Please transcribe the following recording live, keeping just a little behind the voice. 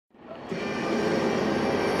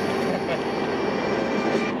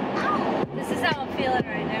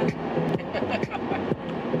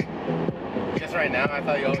right now? I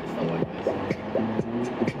thought you always felt like this.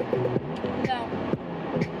 No.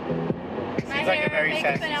 My Seems like hair, a very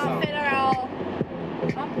makeup, sassy and outfit song. are all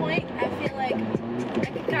on point. I feel like I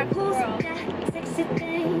could conquer the world. Sexy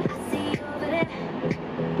thing I see over there.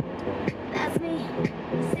 That's me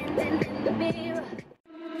standing in the mirror.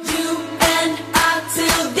 You and I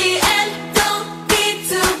till the end. Don't need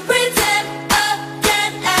to pretend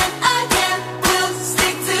again and again. We'll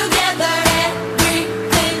stick together.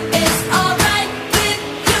 Everything is alright with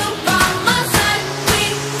you by my side. We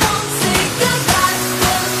won't say goodbye.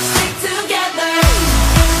 We'll stick together.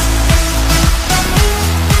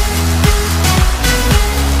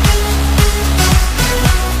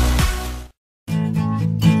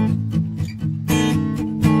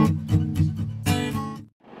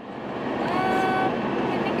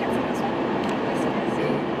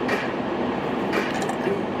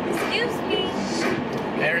 Excuse me.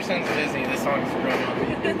 Ever since Disney, this song's grown on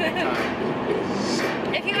me big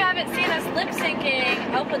time. If you haven't seen us lip syncing,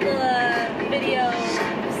 I'll put the video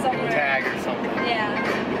somewhere. Tag or something. Yeah.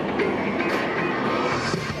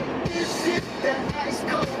 This is that ice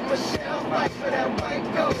cold Michelle fight for that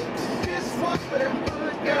white gold. This one for them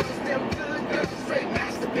good girls, straight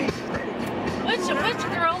masterpiece. Which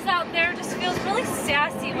girls out there just feels really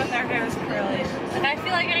sassy when their hair is curly? Like I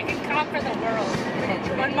feel like I can conquer the world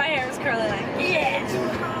when my hair is curly. Like yeah,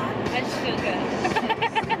 I just feel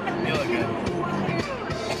good. You look good.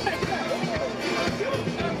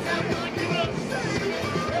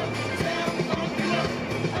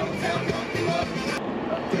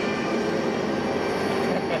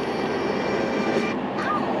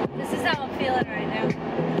 This is how I'm feeling right now.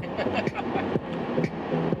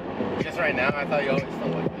 Just right now, I thought you always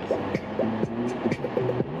felt like this.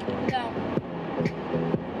 No.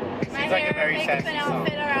 My Seems like a hair, very makeup, sassy and song.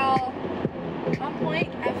 outfit are all on point.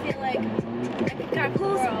 I feel like I could conquer the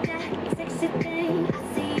world. That sexy thing I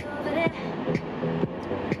see over there.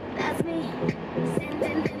 That's me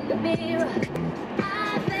standing in the mirror.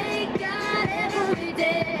 I thank God every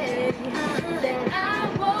day that I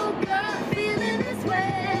woke up feeling this way.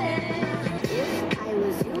 If I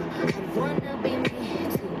was you, I'd wanna be me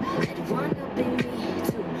too. I'd wanna be me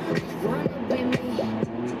too. I'd wanna be me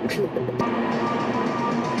too.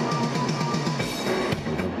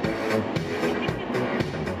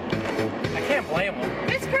 I can't blame them.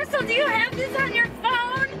 Miss Crystal, do you have this on your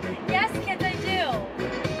phone? Yes, kids, I do.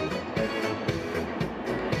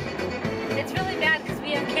 It's really bad because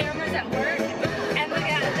we have cameras at work, and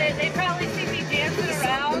they probably see me dancing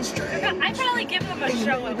around. I probably give them a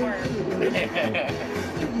show at work.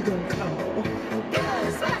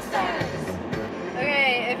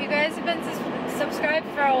 Okay, if you guys have been subscribed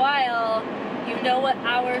for a while, you know what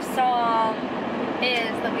our song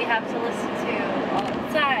is that we have to listen to all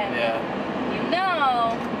the time. Yeah, You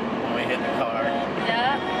know. when we hit the car.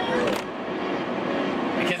 Yeah.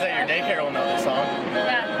 The kids at your daycare will know this song.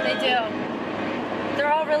 Yeah, they do.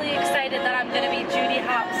 They're all really excited that I'm going to be Judy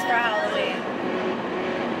Hopps for Halloween.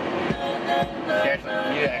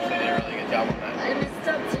 You actually did a really good job on that. I messed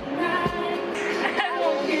up tonight. I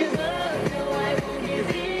won't give up, no, I won't give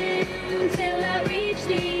in till I reach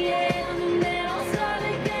the end. Then I'll start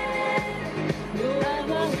again. No, I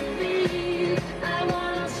won't leave. I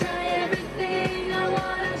wanna try everything. I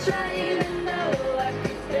wanna try even though I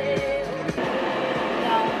could fail.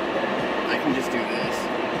 No. I can just do this.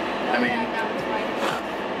 I mean, Yeah, no, it's fine.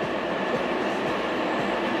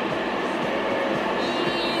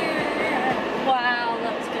 Wow,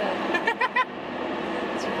 that was good.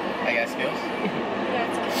 I got skills.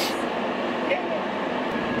 That's good.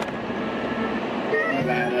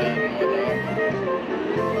 Nevada and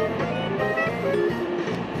whatnot.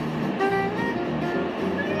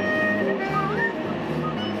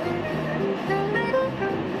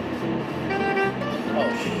 Oh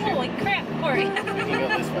shit. Holy crap, Cory. You can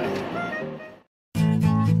go this way.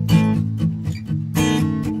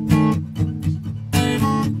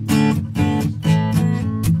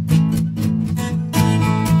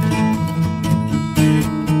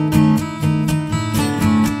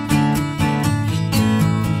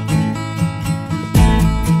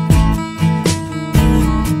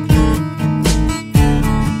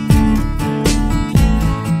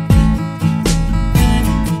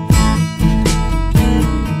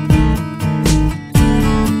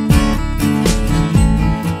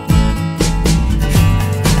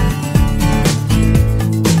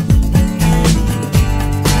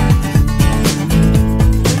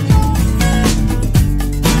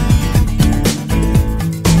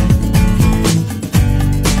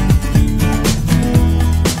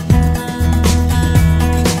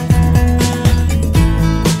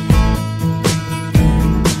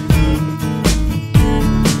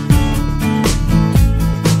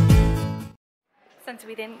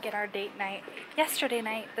 our date night yesterday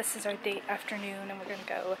night. This is our date afternoon, and we're gonna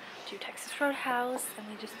go to Texas Roadhouse, and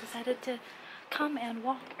we just decided to come and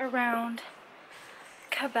walk around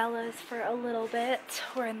Cabelas for a little bit.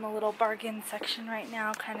 We're in the little bargain section right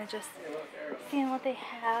now, kind of just seeing what they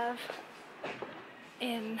have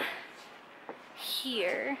in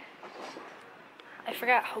here. I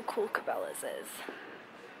forgot how cool Cabelas is.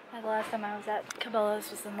 The last time I was at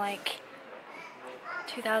Cabelas was in like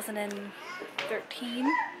 2013.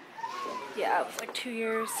 Yeah, it was like 2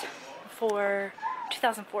 years before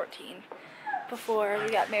 2014, before we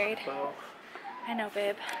got married. I know,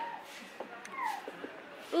 babe.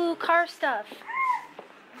 Ooh, car stuff.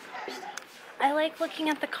 I like looking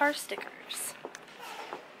at the car stickers.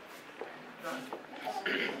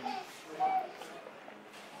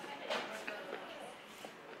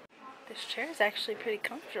 This chair is actually pretty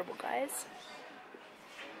comfortable, guys.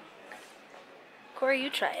 Cory, you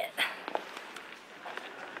try it.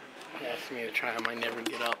 You asked me to try, I might never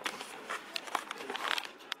get up.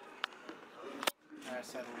 I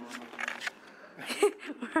said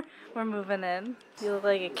We're moving in. You look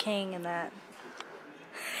like a king in that.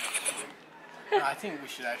 no, I think we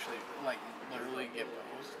should actually, like, literally get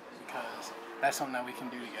those, because that's something that we can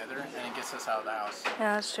do together, and it gets us out of the house.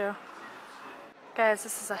 Yeah, that's true. Guys,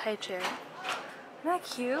 this is a high chair. Isn't that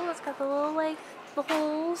cute? It's got the little, like, the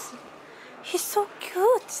holes. He's so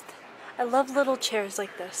cute. I love little chairs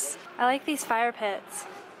like this. I like these fire pits.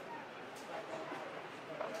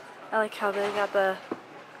 I like how they got the...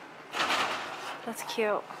 That's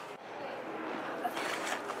cute.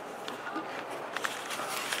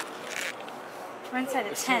 We're inside a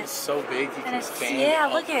This tent. thing's so big, you And can it's, stand yeah,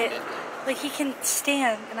 up look in at it. it. Like he can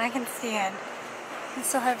stand and I can stand and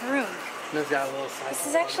still have room. And it's got a little side. This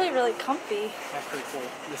is actually really comfy. That's pretty cool.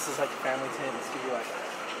 This is like a family tent. This could be like,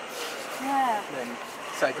 Yeah. then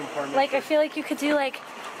side compartment. Like I feel like you could do like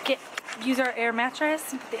use our air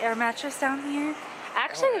mattress and put the air mattress down here.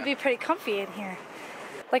 Actually, it would be pretty comfy in here.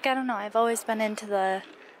 Like I don't know. I've always been into the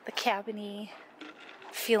cabiny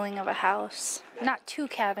feeling of a house. Not too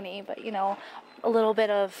cabiny, but you know, a little bit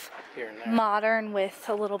of Here and there. modern with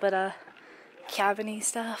a little bit of cabiny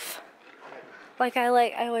stuff. Like I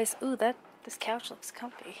always, ooh, this couch looks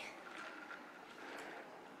comfy.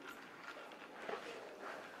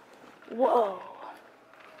 Whoa.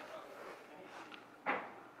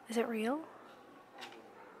 Is it real?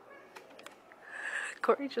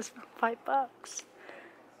 Cory just found $5.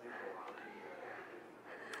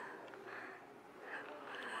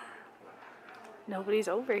 Nobody's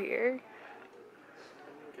over here.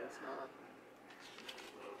 Guess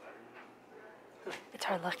not. It's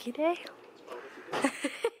our lucky day.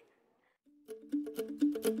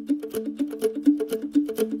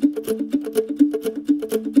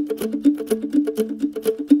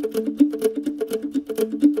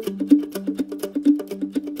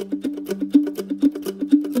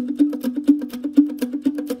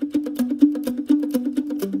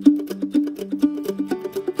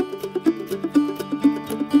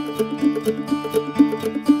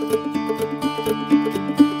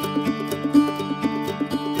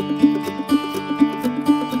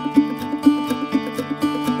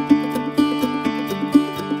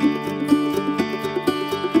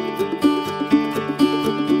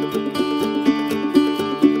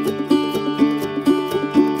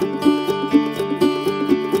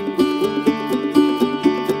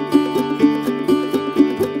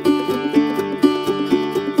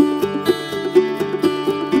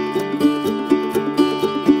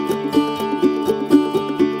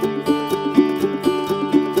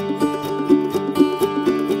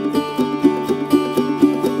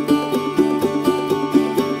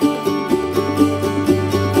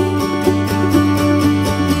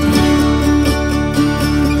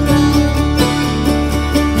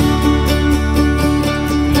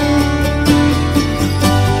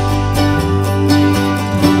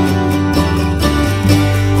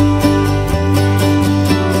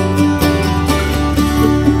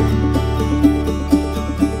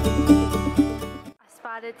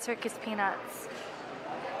 Circus peanuts.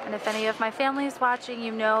 And if any of my family is watching,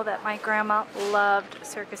 you know that my grandma loved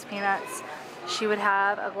circus peanuts. She would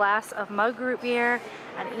have a glass of mug root beer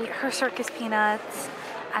and eat her circus peanuts.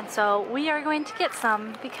 And so we are going to get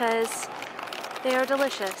some because they are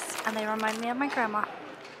delicious and they remind me of my grandma.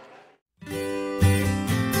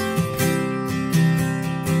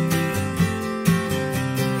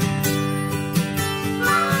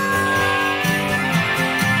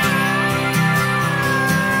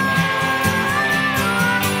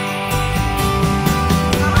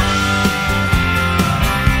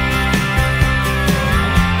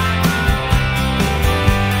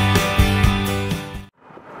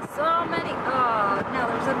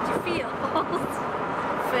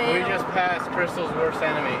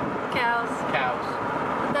 Cows. Cows.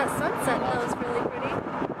 But that sunset though is really pretty.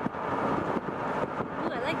 Ooh,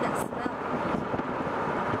 I like that smell.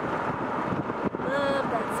 Love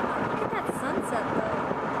that smell. Look at that sunset though.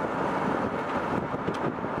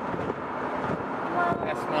 Wow.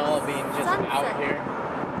 That smell of being just out here.